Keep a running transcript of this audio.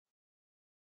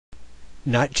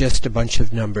not just a bunch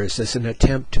of numbers, as an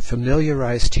attempt to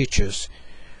familiarize teachers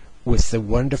with the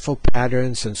wonderful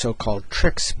patterns and so-called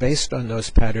tricks based on those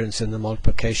patterns in the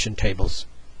multiplication tables.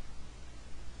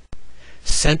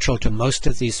 Central to most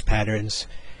of these patterns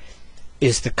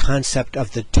is the concept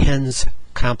of the tens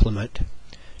complement.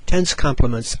 Tens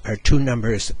complements are two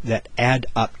numbers that add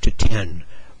up to 10.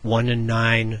 1 and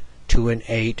 9, 2 and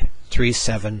 8, 3,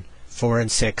 7, 4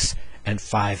 and 6, and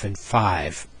 5 and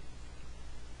 5.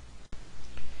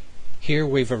 Here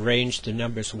we've arranged the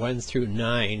numbers 1 through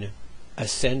 9,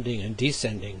 ascending and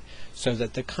descending, so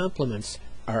that the complements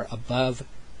are above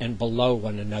and below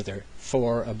one another.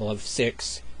 4 above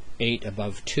 6, 8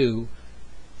 above 2,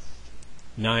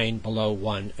 9 below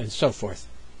 1, and so forth.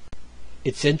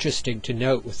 It's interesting to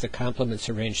note with the complements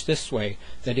arranged this way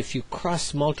that if you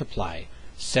cross-multiply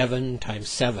 7 times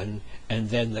 7 and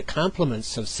then the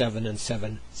complements of 7 and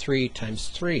 7, 3 times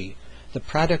 3, the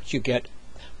product you get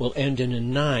will end in a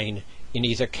 9 in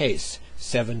either case.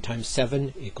 7 times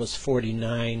 7 equals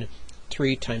 49,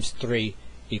 3 times 3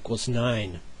 equals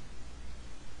 9.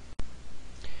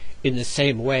 In the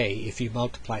same way, if you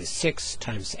multiply 6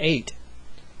 times 8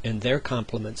 and their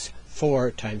complements 4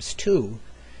 times 2,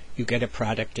 you get a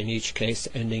product in each case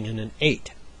ending in an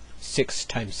 8. 6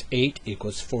 times 8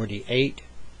 equals 48,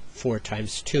 4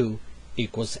 times 2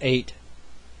 equals 8.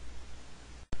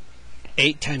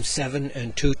 8 times 7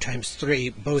 and 2 times 3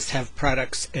 both have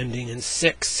products ending in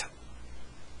 6.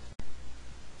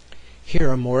 Here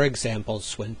are more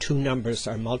examples when two numbers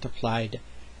are multiplied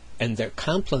and their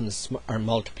complements are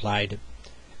multiplied,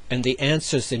 and the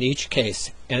answers in each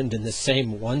case end in the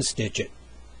same ones digit.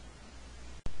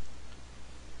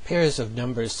 Pairs of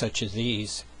numbers such as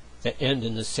these that end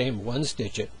in the same ones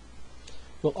digit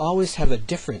will always have a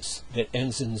difference that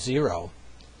ends in 0.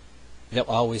 They'll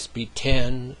always be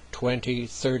 10, 20,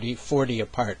 30, 40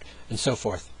 apart, and so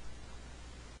forth.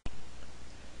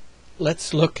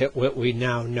 Let's look at what we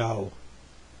now know.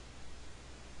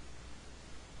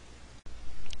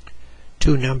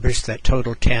 Two numbers that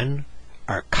total 10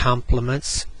 are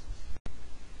complements.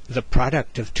 The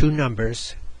product of two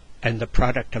numbers and the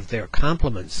product of their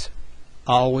complements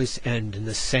always end in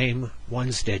the same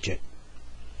ones digit.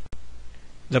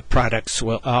 The products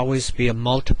will always be a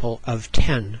multiple of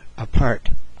 10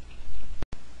 apart.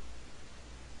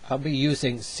 I'll be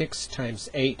using 6 times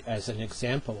 8 as an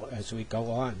example as we go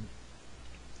on.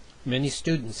 Many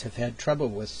students have had trouble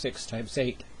with 6 times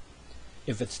 8.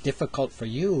 If it's difficult for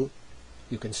you,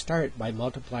 you can start by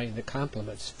multiplying the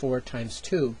complements 4 times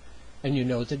 2, and you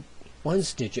know the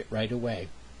ones digit right away.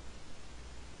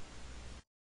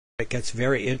 It gets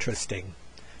very interesting.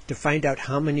 To find out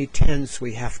how many tens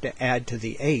we have to add to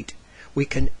the 8, we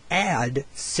can add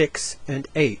 6 and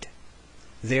 8.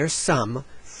 Their sum,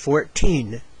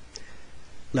 14,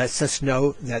 lets us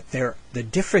know that the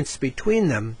difference between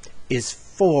them is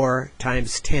 4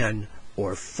 times 10,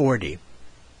 or 40.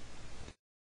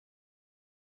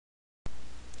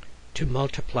 To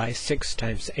multiply 6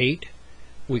 times 8,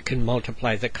 we can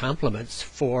multiply the complements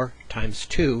 4 times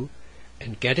 2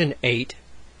 and get an 8,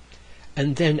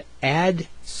 and then add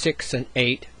 6 and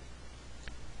 8,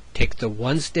 take the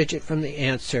ones digit from the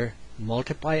answer,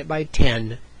 multiply it by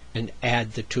 10, and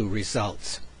add the two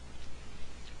results.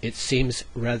 It seems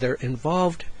rather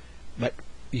involved, but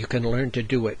you can learn to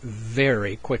do it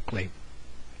very quickly.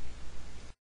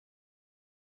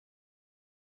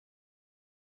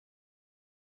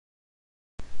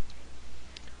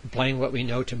 Applying what we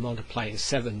know to multiplying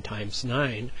 7 times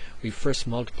 9, we first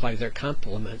multiply their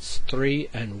complements 3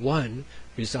 and 1,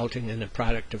 resulting in a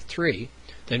product of 3.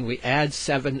 Then we add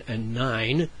 7 and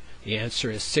 9, the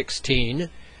answer is 16,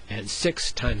 and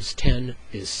 6 times 10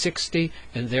 is 60,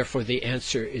 and therefore the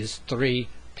answer is 3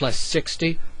 plus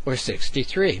 60, or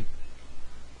 63.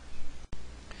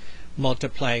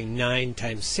 Multiplying 9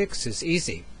 times 6 is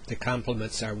easy. The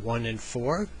complements are 1 and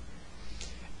 4,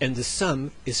 and the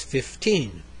sum is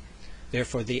 15.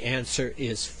 Therefore the answer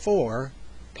is 4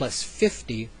 plus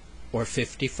 50, or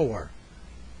 54.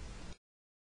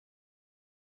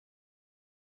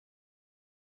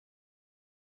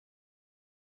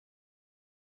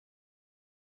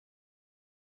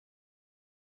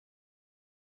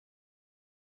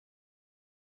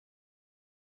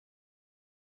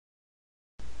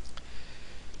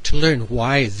 To learn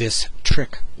why this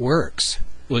trick works,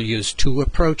 we'll use two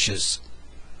approaches.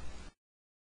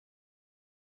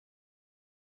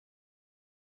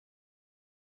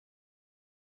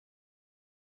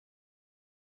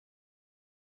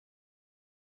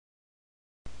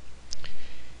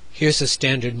 Here's a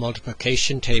standard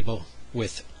multiplication table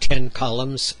with 10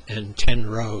 columns and 10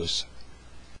 rows.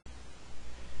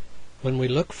 When we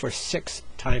look for 6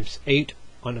 times 8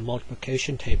 on a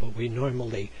multiplication table, we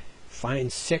normally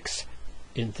find 6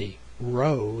 in the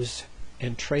rows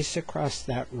and trace across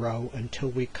that row until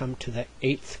we come to the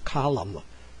 8th column,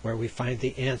 where we find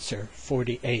the answer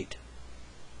 48.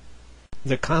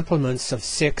 The complements of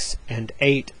 6 and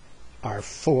 8 are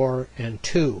 4 and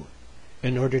 2.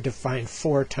 In order to find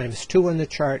 4 times 2 on the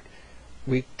chart,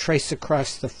 we trace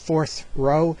across the 4th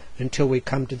row until we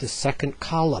come to the 2nd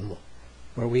column,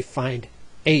 where we find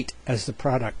 8 as the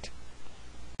product.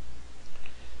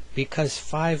 Because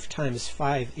 5 times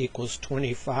 5 equals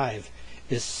 25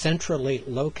 is centrally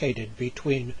located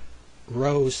between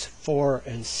rows 4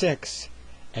 and 6,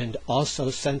 and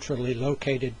also centrally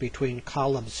located between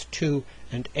columns 2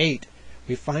 and 8,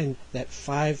 we find that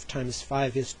 5 times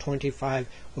 5 is 25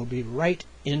 will be right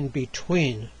in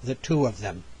between the two of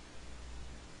them.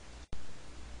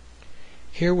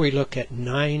 Here we look at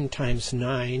 9 times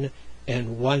 9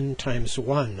 and 1 times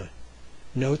 1.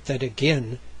 Note that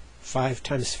again 5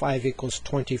 times 5 equals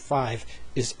 25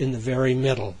 is in the very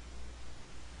middle.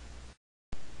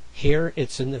 Here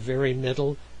it's in the very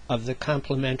middle of the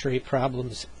complementary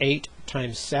problems 8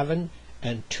 times 7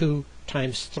 and 2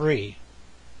 times 3.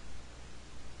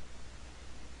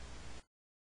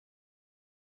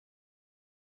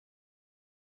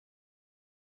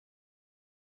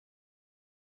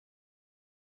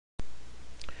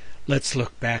 Let's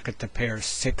look back at the pairs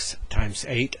 6 times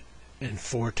 8 and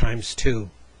 4 times 2.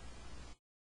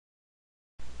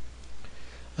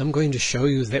 I'm going to show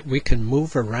you that we can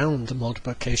move around the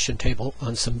multiplication table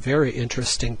on some very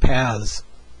interesting paths.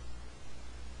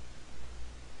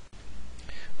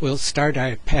 We'll start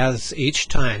our paths each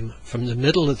time from the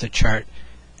middle of the chart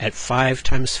at 5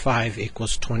 times 5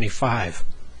 equals 25.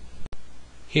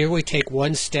 Here we take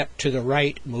one step to the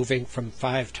right, moving from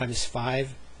 5 times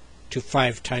 5 to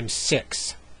 5 times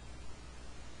 6.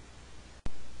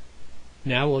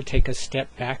 Now we'll take a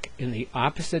step back in the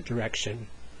opposite direction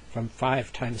from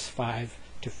 5 times 5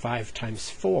 to 5 times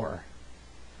 4.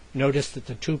 Notice that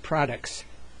the two products,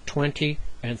 20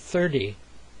 and 30,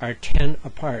 are 10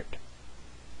 apart.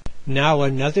 Now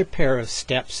another pair of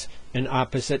steps in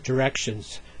opposite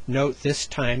directions. Note this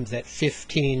time that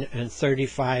 15 and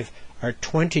 35 are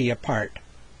 20 apart.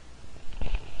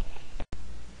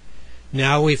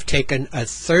 Now we've taken a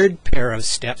third pair of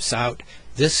steps out.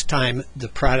 This time the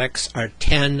products are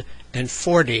 10 and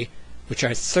 40, which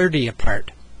are 30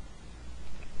 apart.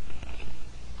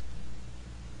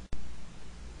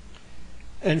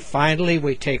 And finally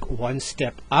we take one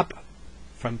step up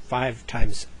from 5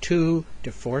 times 2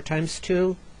 to 4 times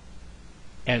 2,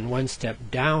 and one step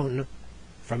down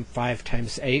from 5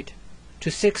 times 8 to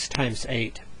 6 times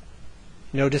 8.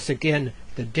 Notice again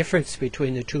the difference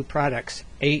between the two products,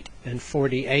 8 and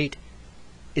 48.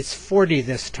 It's 40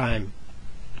 this time.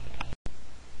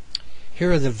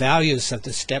 Here are the values of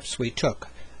the steps we took.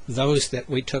 Those that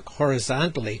we took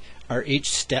horizontally are each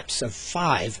steps of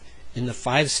 5 in the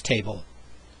 5s table.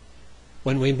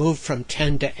 When we moved from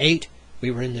 10 to 8,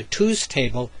 we were in the 2s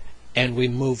table, and we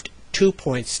moved 2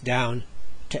 points down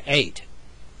to 8.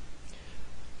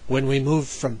 When we moved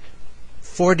from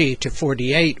 40 to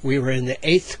 48, we were in the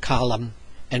 8th column,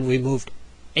 and we moved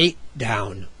 8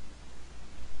 down.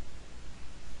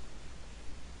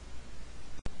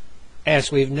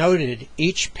 As we've noted,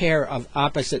 each pair of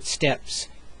opposite steps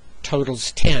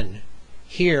totals 10.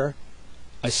 Here,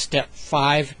 a step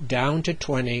 5 down to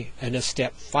 20, and a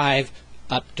step 5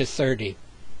 up to 30.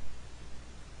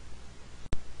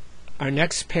 Our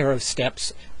next pair of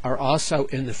steps are also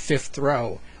in the 5th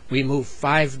row. We move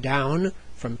 5 down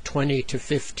from 20 to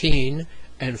 15,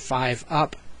 and 5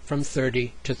 up from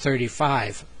 30 to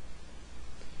 35.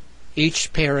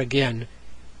 Each pair again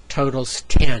totals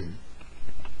 10.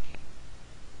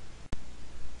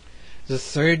 The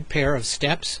third pair of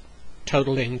steps,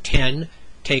 totaling 10,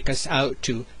 take us out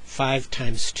to 5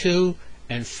 times 2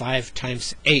 and 5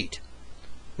 times 8,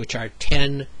 which are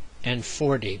 10 and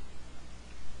 40.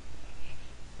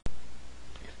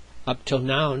 Up till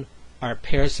now, our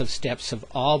pairs of steps have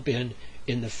all been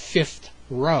in the 5th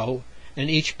row, and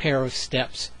each pair of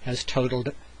steps has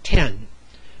totaled 10.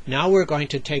 Now we're going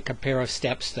to take a pair of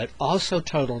steps that also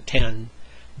total 10,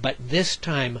 but this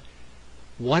time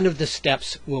one of the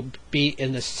steps will be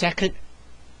in the 2nd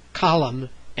column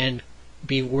and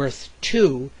be worth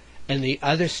 2, and the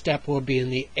other step will be in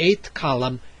the 8th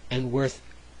column and worth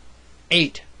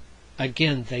 8.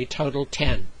 Again, they total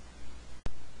 10.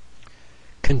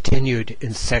 Continued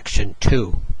in section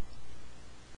 2.